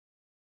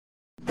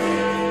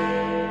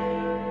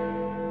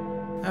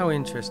How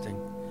interesting.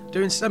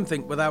 Doing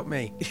something without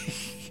me.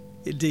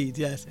 Indeed,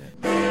 yes.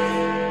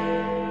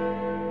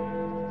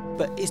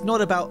 But it's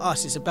not about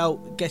us, it's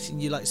about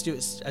getting you, like Stuart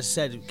has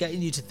said,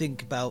 getting you to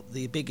think about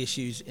the big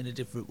issues in a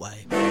different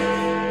way.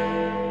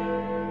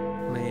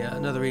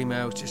 Another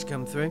email's just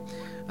come through.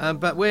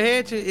 But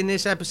we're here in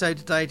this episode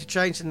today to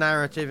change the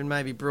narrative and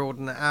maybe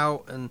broaden it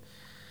out and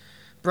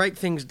break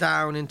things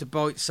down into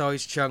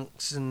bite-sized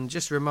chunks and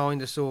just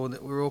remind us all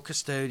that we're all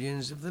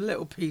custodians of the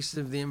little piece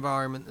of the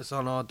environment that's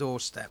on our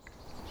doorstep.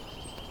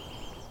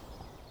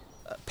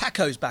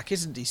 Paco's back,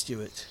 isn't he,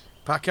 Stuart?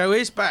 Paco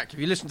is back. If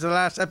you listen to the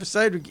last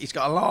episode, he's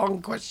got a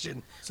long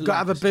question. Got to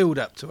have a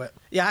build-up to it.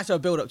 Yeah, I have to have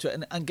a build-up to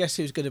it. And guess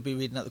who's going to be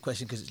reading out the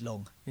question because it's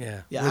long?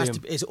 Yeah, it has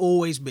to be. It's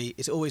always me.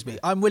 It's always me.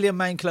 I'm William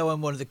Manklow.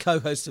 I'm one of the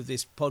co-hosts of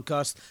this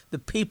podcast, the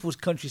People's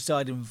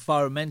Countryside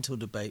Environmental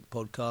Debate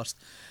podcast.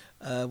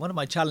 One of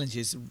my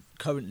challenges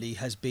currently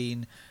has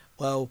been,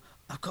 well,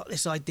 I've got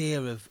this idea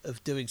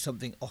of doing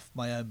something off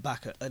my own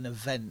back at an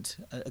event,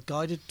 a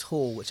guided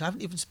tour, which I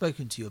haven't even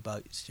spoken to you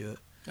about, Stuart.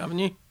 Haven't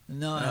you?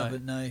 No, I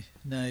haven't. No.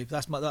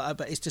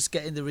 But it's just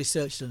getting the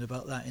research done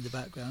about that in the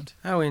background.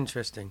 How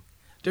interesting.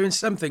 Doing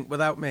something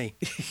without me.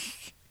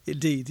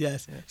 Indeed,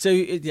 yes. Yeah. So,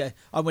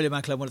 I'm William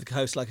Manklow, one of the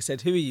co-hosts, like I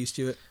said. Who are you,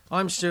 Stuart?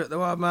 I'm Stuart the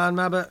Wild Man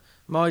Mabbott.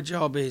 My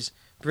job is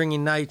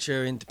bringing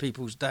nature into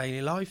people's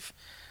daily life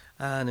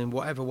and in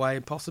whatever way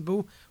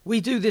possible.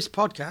 We do this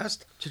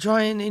podcast to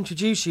try and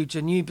introduce you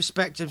to new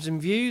perspectives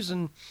and views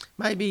and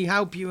maybe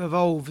help you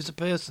evolve as a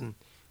person,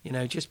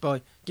 just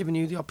by giving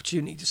you the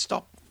opportunity to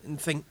stop and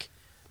think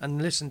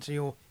and listen to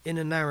your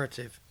inner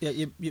narrative.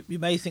 Yeah, you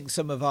may think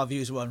some of our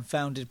views were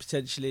unfounded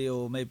potentially,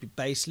 or maybe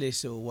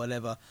baseless or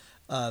whatever.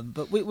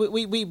 But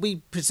we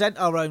present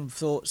our own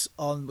thoughts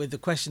with the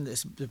question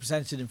that's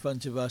presented in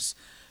front of us.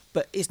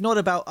 But it's not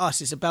about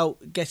us. It's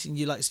about getting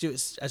you, like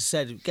Stuart has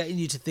said, getting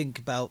you to think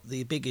about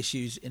the big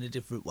issues in a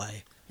different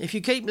way. If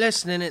you keep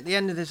listening, at the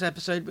end of this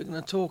episode, we're going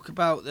to talk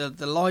about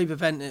the live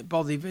event at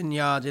Bothy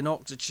Vineyard in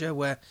Oxfordshire,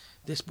 where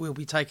we'll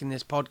be taking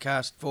this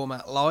podcast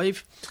format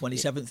live.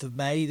 27th of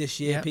May this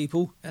year,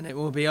 people. And it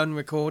will be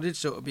unrecorded,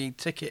 so it'll be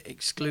ticket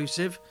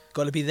exclusive.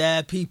 Got to be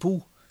there,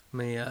 people.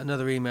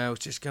 Another email's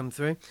just come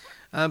through.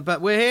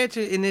 But we're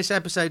here in this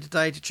episode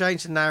today to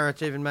change the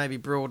narrative and maybe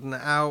broaden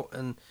it out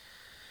and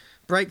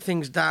break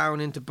things down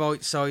into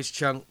bite-sized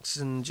chunks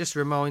and just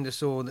remind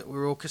us all that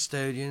we're all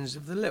custodians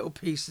of the little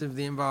piece of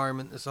the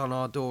environment that's on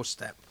our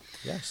doorstep.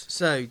 Yes.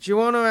 So, do you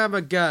want to have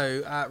a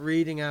go at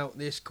reading out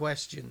this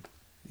question?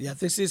 Yeah,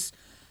 this is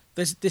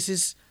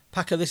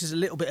Paco. This is a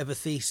little bit of a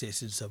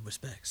thesis in some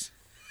respects.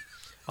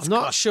 I'm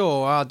not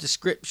sure our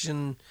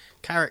description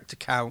character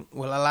count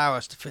will allow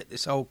us to fit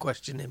this whole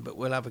question in, but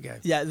we'll have a go.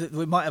 Yeah,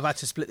 we might have had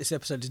to split this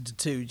episode into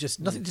two. Just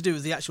nothing to do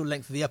with the actual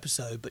length of the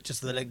episode, but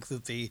just the length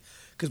of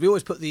because we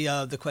always put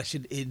the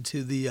question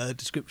into the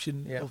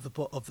description of the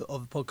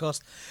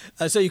podcast.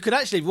 So you could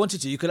actually, if you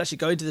wanted to, you could actually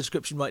go into the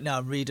description right now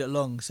and read it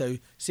along. So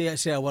see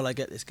how well I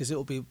get this, because it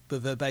will be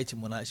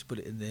verbatim when I actually put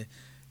it in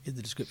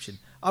the description.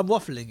 I'm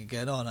waffling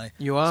again, aren't I?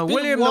 You are.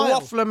 William the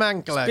Waffler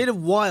Manklow. It's been a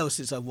while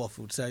since I've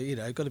waffled, so,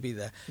 got to be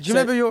there. Do you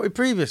remember your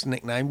previous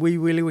nickname, Wee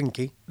Willy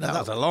Winky? That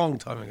was a long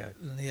time ago.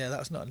 Yeah,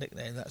 that's not a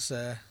nickname. That's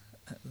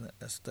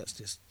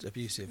just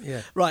abusive.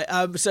 Yeah. Right,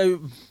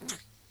 so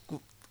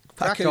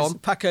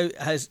Paco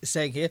is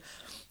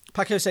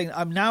saying,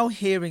 I'm now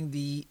hearing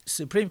the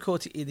Supreme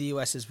Court in the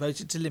US has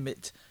voted to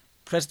limit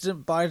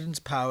President Biden's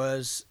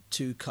powers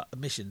to cut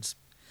emissions.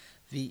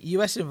 The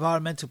US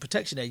Environmental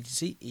Protection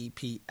Agency,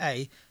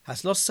 EPA,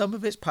 has lost some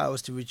of its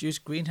powers to reduce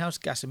greenhouse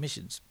gas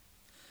emissions.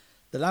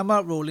 The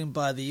landmark ruling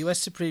by the US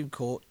Supreme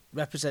Court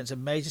represents a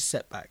major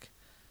setback.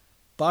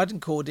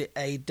 Biden called it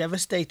a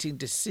devastating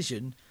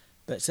decision,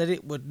 but said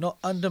it would not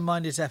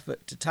undermine his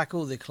effort to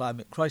tackle the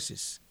climate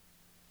crisis.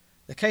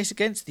 The case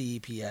against the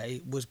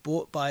EPA was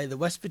brought by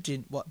West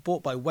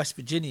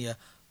Virginia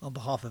on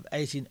behalf of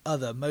 18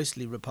 other,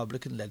 mostly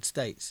Republican-led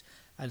states,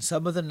 and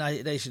some of the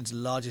nation's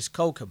largest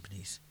coal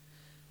companies.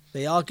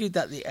 They argued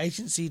that the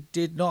agency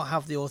did not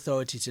have the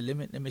authority to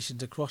limit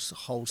emissions across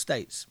whole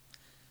states.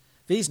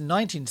 These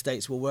 19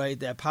 states were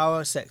worried their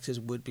power sectors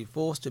would be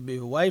forced to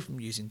move away from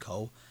using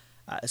coal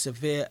at a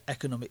severe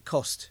economic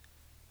cost.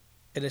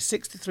 In a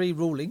 6-3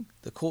 ruling,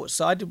 the court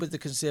sided with the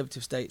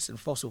conservative states and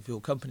fossil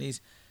fuel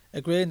companies,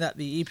 agreeing that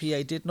the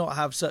EPA did not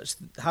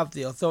have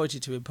the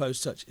authority to impose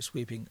such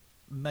sweeping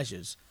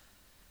measures.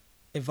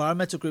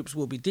 Environmental groups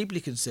will be deeply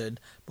concerned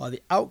by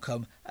the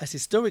outcome, as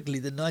historically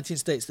the 19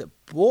 states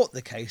that brought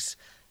the case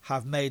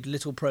have made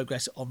little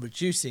progress on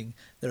reducing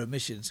their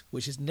emissions,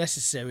 which is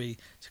necessary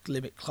to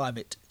limit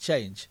climate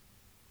change.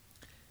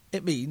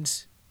 It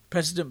means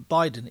President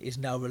Biden is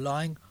now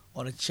relying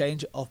on a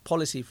change of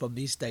policy from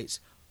these states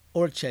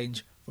or a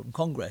change from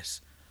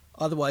Congress.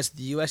 Otherwise,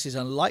 the US is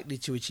unlikely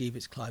to achieve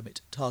its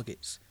climate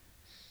targets.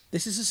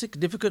 This is a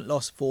significant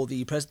loss for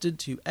the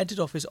president, who entered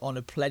office on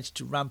a pledge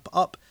to ramp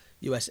up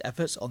US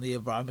efforts on the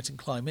environment and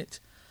climate.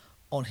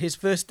 On his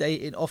first day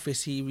in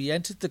office, he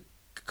re-entered the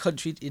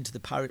country into the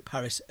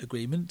Paris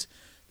Agreement,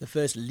 the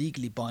first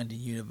legally binding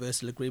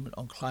universal agreement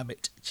on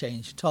climate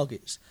change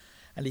targets,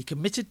 and he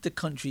committed the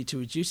country to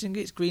reducing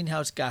its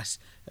greenhouse gas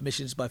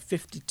emissions by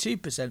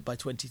 52% by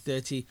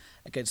 2030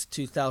 against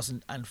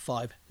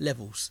 2005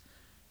 levels.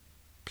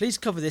 Please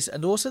cover this,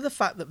 and also the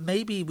fact that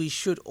maybe we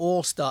should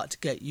all start to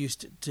get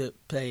used to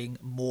paying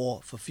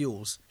more for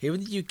fuels. Here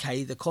in the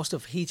UK, the cost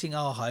of heating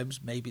our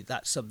homes, maybe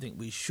that's something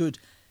we should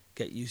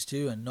get used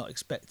to and not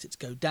expect it to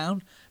go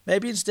down.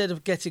 Maybe instead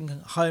of getting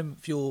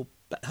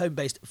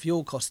home-based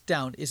fuel costs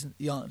down isn't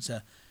the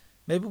answer.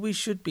 Maybe we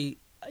should be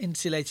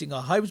insulating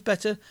our homes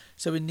better,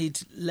 so we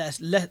need less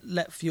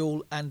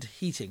fuel and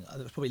heating.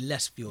 There's probably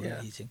less fuel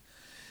and heating.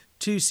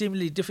 Two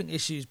seemingly different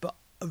issues, but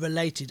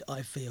related,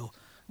 I feel.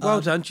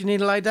 Well done. Do you need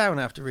to lay down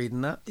after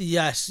reading that?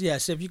 Yes.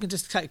 So if you can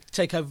just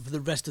take over for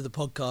the rest of the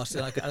podcast,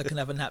 and I can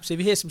have a nap. So if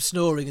you hear some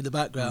snoring in the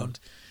background,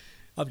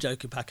 I'm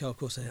joking, Paco. Of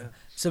course I am.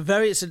 So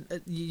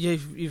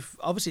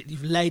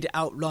you've laid it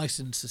out nice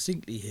and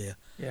succinctly here.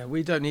 Yeah,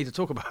 we don't need to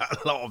talk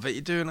about a lot of it.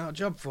 You're doing our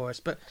job for us.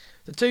 But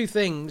the two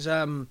things,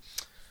 the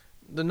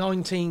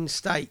 19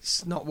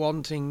 states not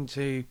wanting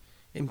to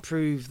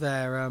improve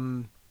their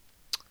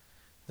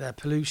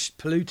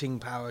polluting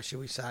power, shall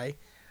we say,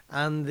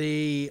 and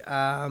the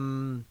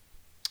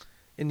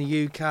in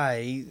the UK,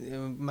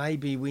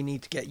 maybe we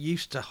need to get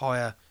used to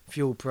higher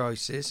fuel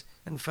prices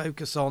and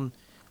focus on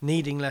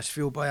needing less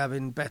fuel by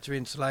having better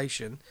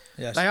insulation.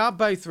 Yes. They are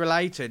both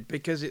related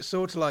because it's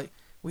sort of like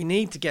we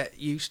need to get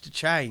used to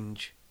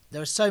change.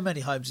 There are so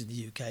many homes in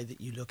the UK that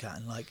you look at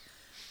and like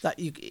that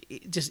you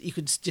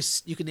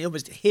can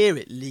almost hear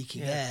it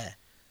leaking air.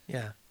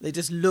 Yeah, they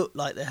just look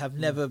like they have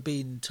never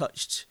been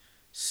touched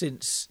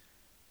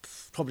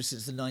probably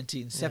since the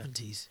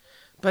 1970s. Yeah.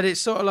 But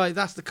it's sort of like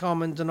that's the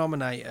common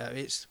denominator.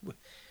 It's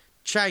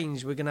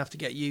change we're going to have to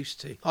get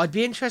used to. I'd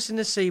be interested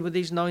to see with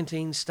these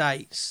 19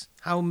 states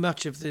how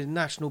much of the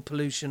national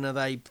pollution are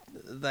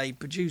they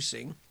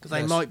producing, because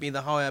they might be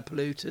the higher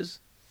polluters.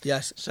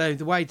 Yes. So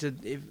the way to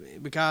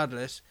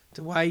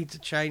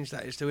change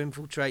that is to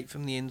infiltrate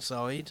from the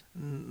inside,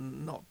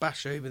 not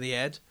bash over the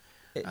head.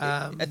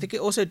 I think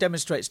it also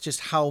demonstrates just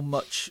how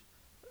much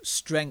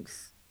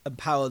strength and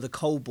power the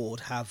coal board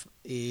have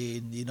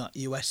in the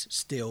US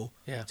still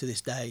to this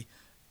day.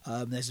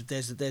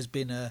 There's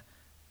been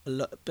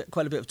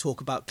quite a bit of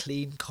talk about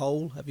clean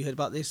coal. Have you heard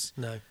about this?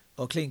 No.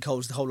 Well, clean coal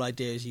is the whole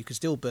idea is you can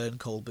still burn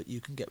coal, but you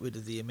can get rid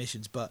of the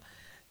emissions. But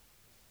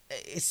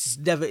it's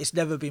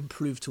never been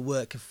proved to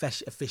work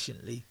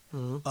efficiently.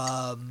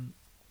 Mm-hmm.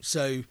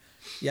 So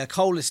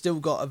coal has still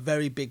got a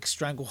very big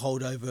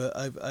stranglehold over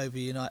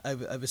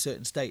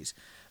certain states.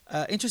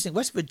 Interesting.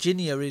 West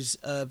Virginia is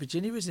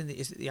in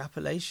the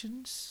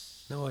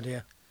Appalachians? No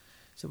idea.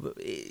 So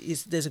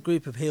there's a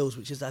group of hills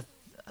which is,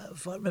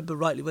 if I remember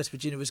rightly, West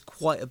Virginia was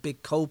quite a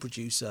big coal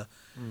producer.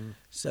 Mm.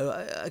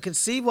 So I can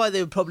see why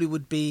they probably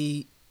would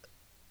be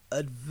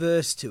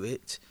adverse to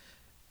it,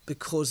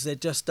 because they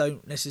just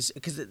don't necessarily,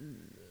 because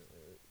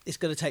it's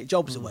going to take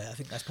jobs away. I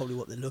think that's probably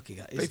what they're looking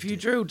at. But if you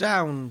drill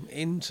down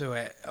into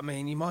it, I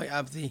mean, you might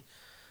have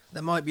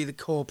there might be the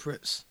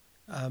corporates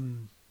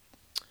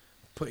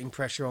putting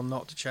pressure on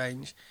not to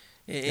change.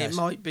 It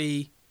might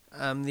be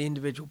the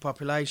individual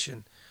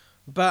population.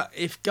 But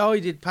if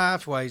guided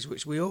pathways,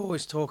 which we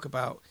always talk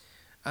about,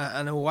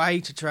 and a way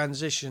to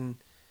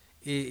transition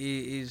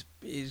is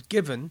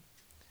given,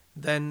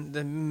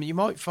 then you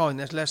might find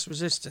there's less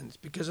resistance,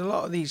 because a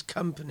lot of these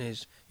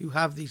companies who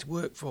have these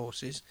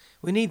workforces,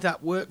 we need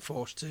that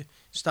workforce to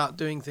start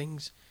doing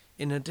things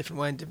in a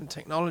different way and different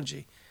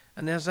technology.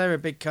 And as they're a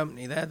big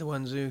company, they're the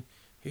ones who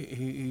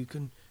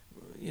can,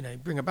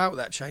 bring about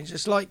that change.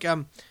 It's like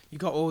you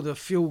got all the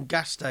fuel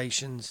gas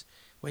stations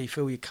where you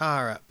fill your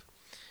car up.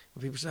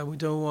 People say we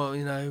don't want,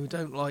 we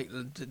don't like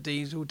the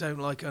diesel, don't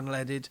like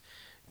unleaded,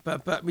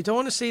 but we don't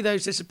want to see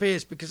those disappear,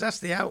 because that's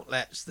the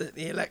outlets that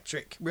the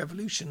electric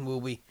revolution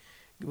will be.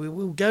 We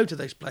will go to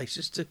those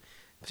places to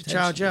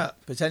charge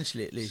up,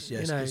 potentially at least.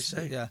 Yes,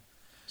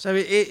 So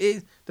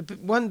the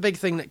one big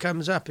thing that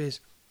comes up is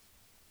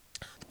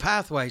the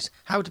pathways.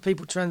 How do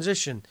people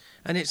transition?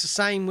 And it's the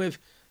same with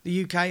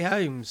the UK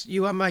homes.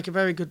 You make a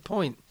very good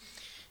point.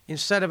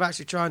 Instead of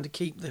actually trying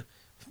to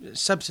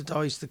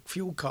subsidise the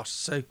fuel costs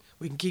so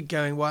we can keep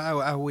going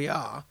how we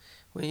are,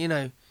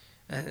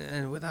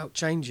 and without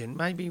changing,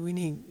 maybe we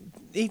need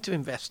to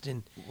invest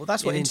in. Well,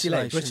 that's what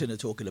Insulate Britain are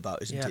talking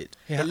about, isn't it?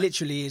 Yeah. It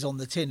literally is on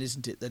the tin,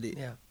 isn't it? That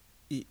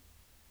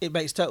it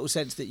makes total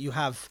sense that you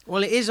have.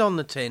 Well, it is on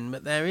the tin,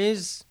 but there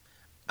is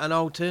an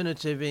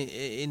alternative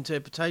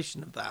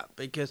interpretation of that,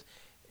 because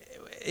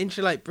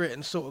Insulate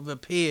Britain sort of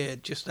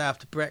appeared just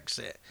after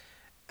Brexit.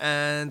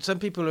 And some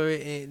people are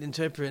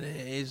interpreting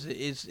it as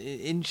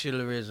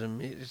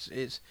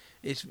insularism.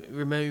 It's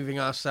removing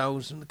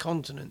ourselves from the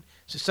continent.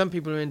 So some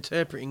people are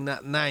interpreting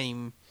that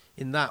name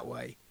in that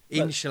way.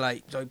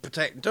 Insulate, so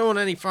protect. Don't want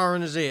any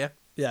foreigners here.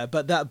 Yeah,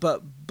 but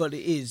it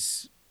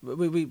is.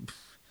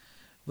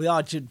 We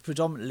are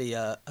predominantly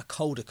a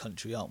colder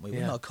country, aren't we?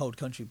 We're not a cold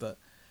country, but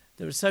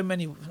there are so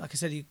many. Like I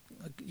said, you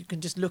can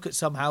just look at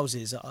some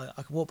houses. I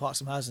can walk past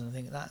some houses and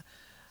think that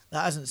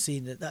that hasn't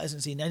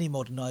seen any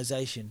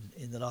modernisation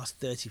in the last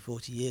 30,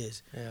 40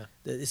 years. Yeah.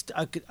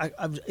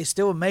 It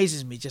still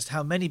amazes me just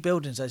how many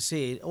buildings I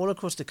see all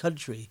across the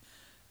country.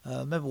 I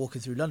remember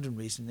walking through London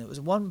recently. It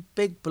was one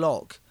big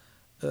block,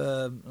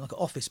 like an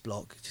office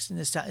block, just in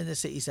the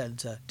city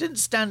centre. Didn't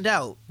stand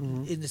out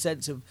in the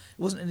sense of it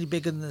wasn't any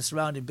bigger than the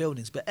surrounding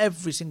buildings, but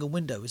every single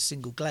window was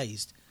single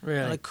glazed. Really?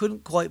 And I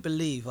couldn't quite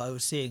believe I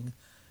was seeing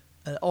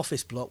an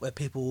office block where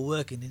people were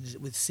working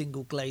with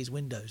single glazed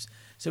windows.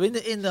 So in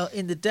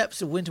the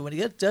depths of winter, when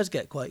it does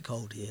get quite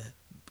cold here,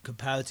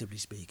 comparatively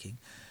speaking,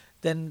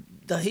 then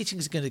the heating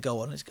is going to go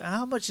on.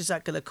 How much is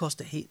that going to cost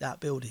to heat that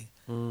building?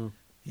 You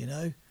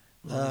know,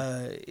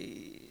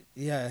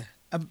 yeah.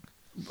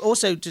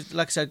 Also, just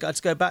like I said, let's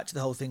go back to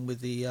the whole thing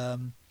with the.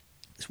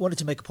 Just wanted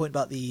to make a point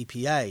about the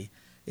EPA.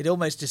 It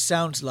almost just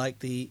sounds like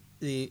the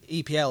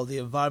EPL, the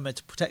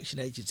Environmental Protection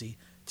Agency,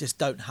 just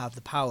don't have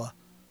the power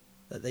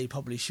that they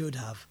probably should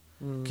have.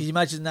 Can you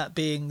imagine that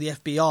being the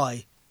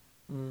FBI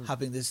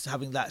having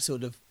that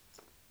sort of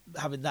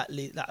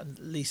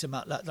lease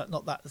amount,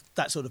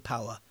 that sort of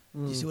power?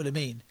 Do you see what I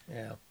mean?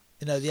 Yeah.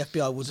 You know, the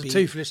FBI would It's be a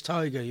toothless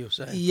tiger, you're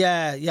saying.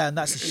 Yeah, and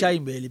that's a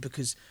shame really,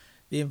 because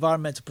the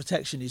environmental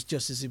protection is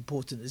just as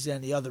important as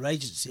any other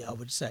agency, I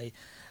would say.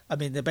 I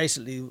mean,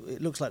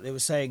 it looks like they were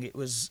saying it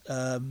was.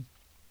 The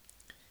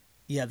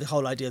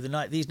whole idea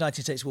of these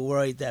 19 states were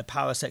worried their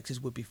power sectors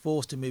would be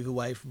forced to move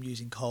away from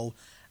using coal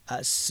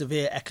at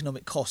severe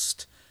economic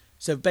cost.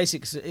 So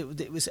basically,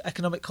 it was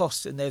economic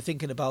cost, and they were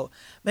thinking about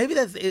maybe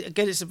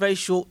again it's a very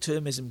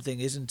short-termism thing,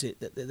 isn't it?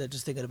 That they're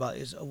just thinking about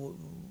is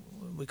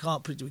we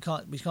can't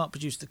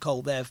produce the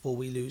coal, therefore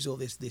we lose all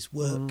this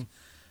work.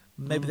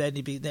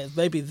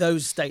 Maybe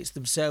those states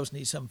themselves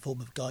need some form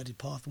of guided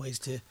pathways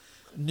to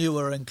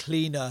newer and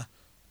cleaner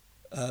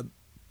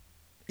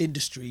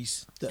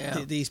industries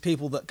that these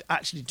people that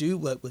actually do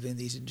work within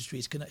these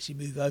industries can actually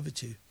move over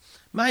to.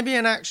 Maybe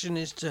an action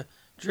is to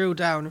drill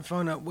down and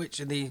find out which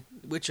are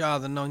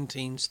the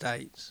 19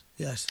 states.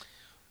 Yes.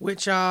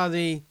 Which are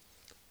the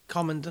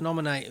common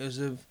denominators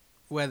of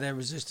where their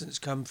resistance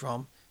come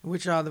from, and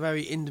which are the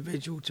very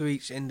individual to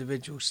each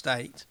individual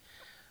state,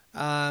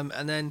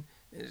 and then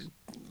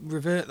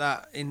revert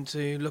that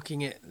into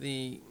looking at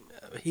the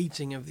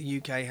heating of the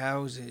UK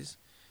houses.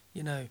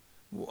 You know,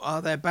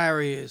 are there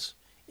barriers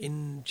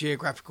in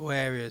geographical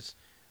areas,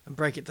 and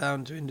break it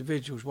down to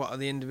individuals. What are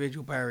the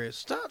individual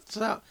barriers?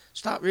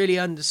 Start really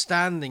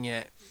understanding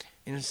it,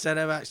 instead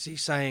of actually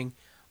saying,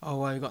 "Oh,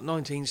 well, we've got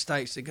 19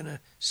 states that are going to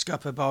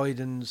scupper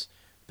Biden's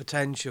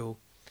potential."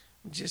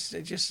 Just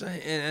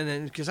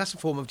and because that's a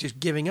form of just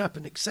giving up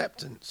and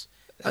acceptance.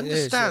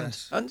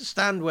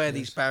 Understand where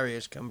these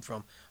barriers come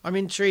from. I'm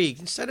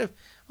intrigued.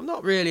 I'm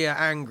not really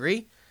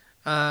angry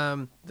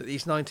that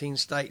these 19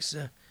 states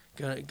are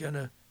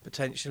gonna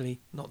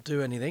potentially not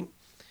do anything.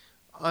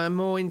 I'm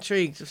more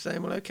intrigued of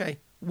saying, well, okay,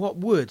 what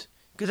would?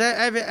 Because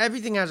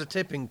everything has a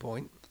tipping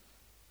point.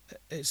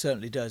 It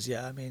certainly does.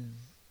 Yeah, I mean,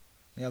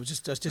 I was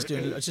just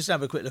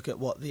having a quick look at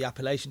what the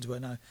appellations were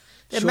now.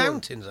 They're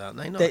mountains,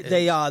 aren't they?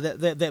 They are.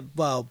 They're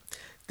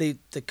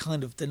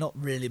not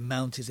really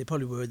mountains. They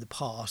probably were in the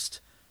past.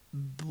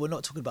 But we're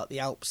not talking about the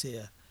Alps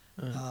here.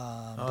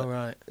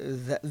 Right.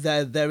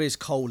 There is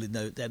coal in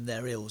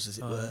their hills, as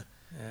it were.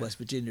 Yeah. West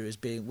Virginia was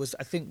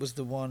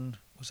the one.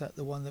 Was that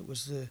the one that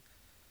was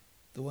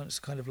the one that's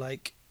kind of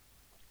like?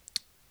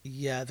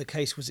 Yeah, the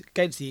case was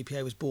against the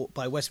EPA was brought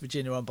by West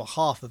Virginia on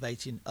behalf of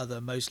 18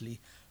 other mostly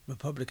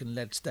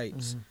Republican-led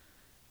states,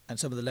 and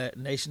some of the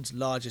nation's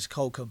largest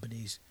coal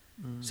companies.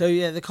 So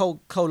yeah, the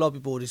coal lobby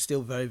board is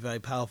still very, very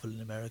powerful in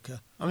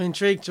America. I'm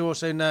intrigued to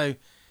also know,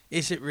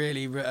 is it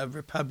really a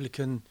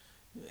Republican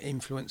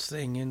influence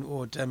thing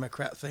or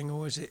Democrat thing,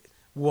 or is it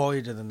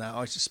wider than that?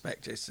 I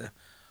suspect it's a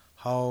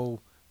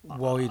whole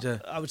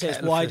wider. I would say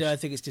it's wider. I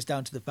think it's just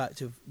down to the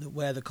fact of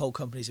where the coal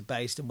companies are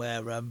based and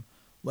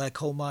where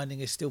coal mining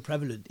is still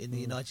prevalent in the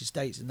United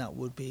States, and that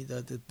would be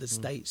the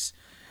states.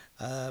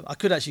 I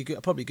could actually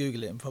probably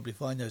Google it and probably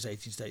find those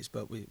 18 states,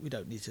 but we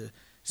don't need to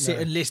sit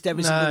and list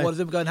every single one of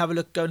them. Go and have a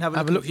look. Go and have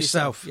a look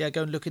yourself. Yeah,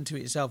 go and look into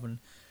it yourself and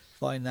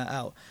find that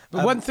out.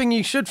 But one thing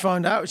you should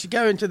find out is you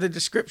go into the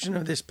description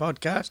of this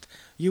podcast,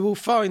 you will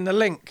find the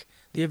link,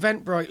 the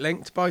Eventbrite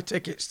link to buy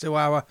tickets to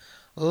our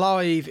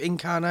live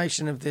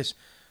incarnation of this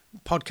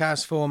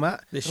podcast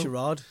format. This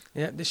charade.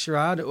 Yeah, this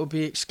charade. It will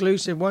be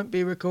exclusive, won't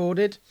be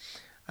recorded.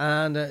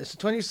 And it's the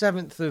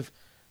 27th of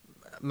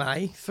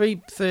May,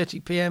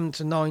 3:30 p.m.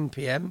 to 9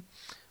 p.m.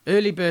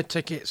 Early bird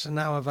tickets are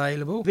now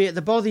available. It'll be at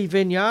the Bothy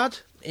Vineyard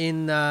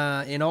in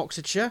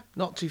Oxfordshire,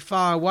 not too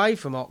far away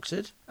from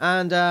Oxford.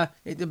 And at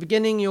the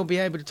beginning, you'll be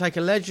able to take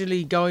a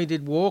leisurely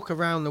guided walk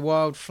around the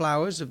wild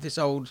flowers of this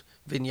old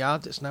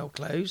vineyard that's now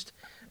closed,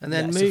 and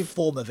then it's a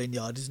former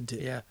vineyard, isn't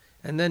it? Yeah,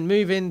 and then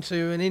move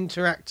into an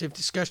interactive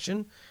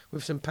discussion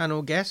with some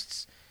panel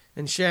guests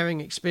and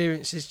sharing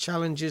experiences,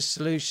 challenges,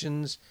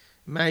 solutions,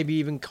 maybe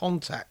even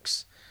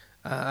contacts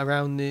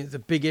around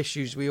the big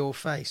issues we all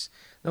face.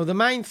 Now, the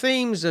main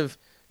themes of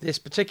this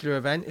particular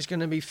event is going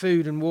to be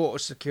food and water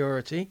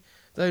security,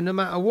 though no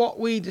matter what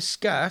we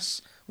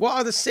discuss, What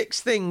are the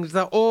 6 things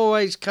that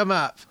always come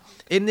up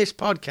in this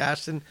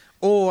podcast and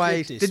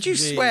always... Goodness Did you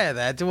me. swear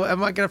there?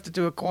 Am I going to have to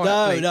do a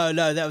quiet bleep?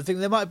 No. I think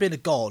there might have been a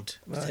god,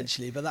 Right.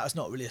 potentially, but that's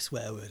not really a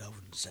swear word, I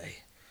wouldn't say.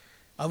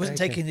 I wasn't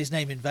Okay. taking his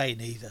name in vain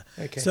either.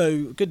 Okay.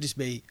 So, goodness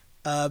me,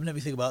 let me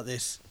think about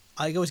this.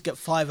 I always get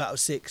 5 out of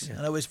 6, Yeah.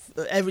 and I always,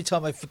 every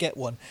time I forget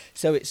one.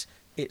 So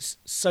it's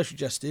social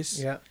justice,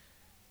 Yeah,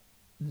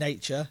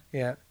 nature,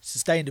 yeah,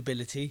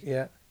 sustainability,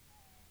 yeah.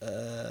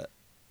 the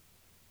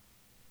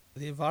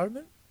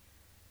environment?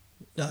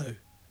 No.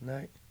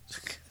 No.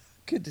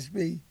 Goodness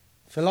me.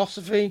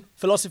 Philosophy,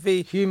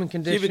 Philosophy, human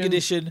condition, human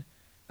condition,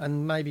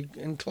 and maybe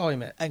in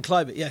climate. and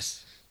climate,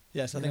 yes.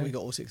 Yes, I think Yeah. we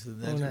got all 6 of them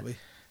there, All didn't that. we?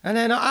 And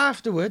then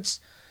afterwards,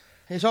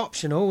 it's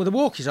optional. Well, the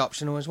walk is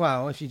optional as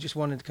well, if you just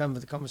wanted to come for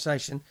the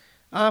conversation.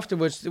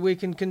 Afterwards, we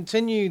can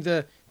continue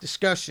the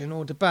discussion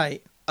or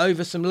debate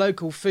over some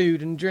local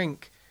food and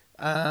drink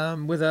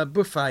with a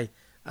buffet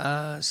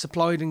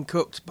supplied and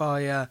cooked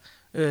by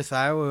Earth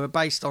Hour, who are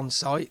based on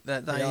site.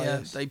 That they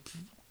Yes.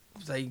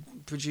 they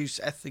produce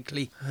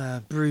ethically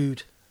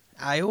brewed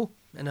ale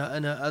and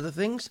other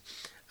things.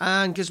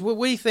 And because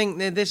we think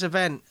that this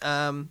event...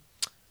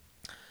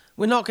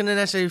 we're not going to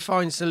necessarily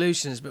find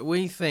solutions, but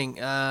we think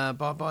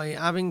by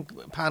having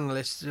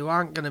panellists who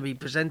aren't going to be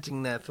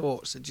presenting their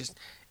thoughts and just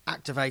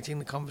activating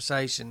the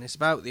conversation, it's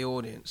about the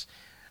audience.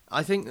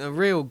 I think the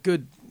real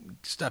good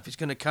stuff is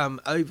going to come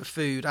over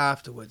food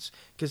afterwards,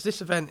 because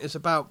this event is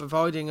about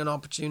providing an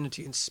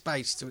opportunity and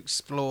space to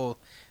explore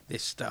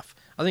this stuff.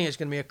 I think it's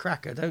going to be a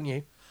cracker, don't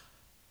you?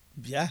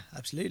 Yeah,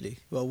 absolutely.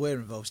 Well, we're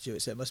involved,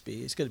 Stuart, so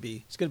it's going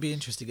to be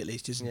interesting at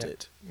least, isn't Yeah.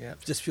 it? Yeah.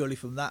 Just purely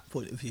from that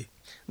point of view.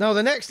 Now,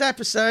 the next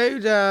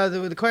episode,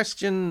 the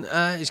question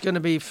is going to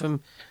be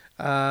from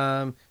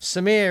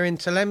Samir in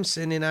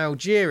Tlemcen in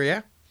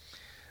Algeria.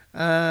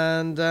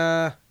 And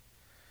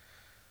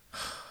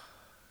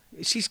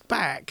she's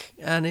back,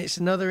 and it's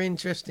another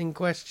interesting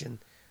question.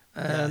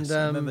 And Yes,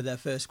 I remember their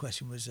first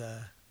question was...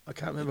 I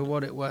can't remember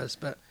what it was,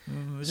 but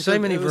it was a so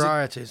good- many it was a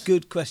varieties.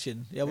 Good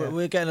question. Yeah, Yeah.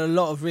 we're getting a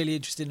lot of really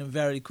interesting and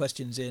varied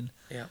questions in.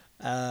 Yeah.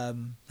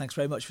 Thanks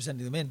very much for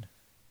sending them in.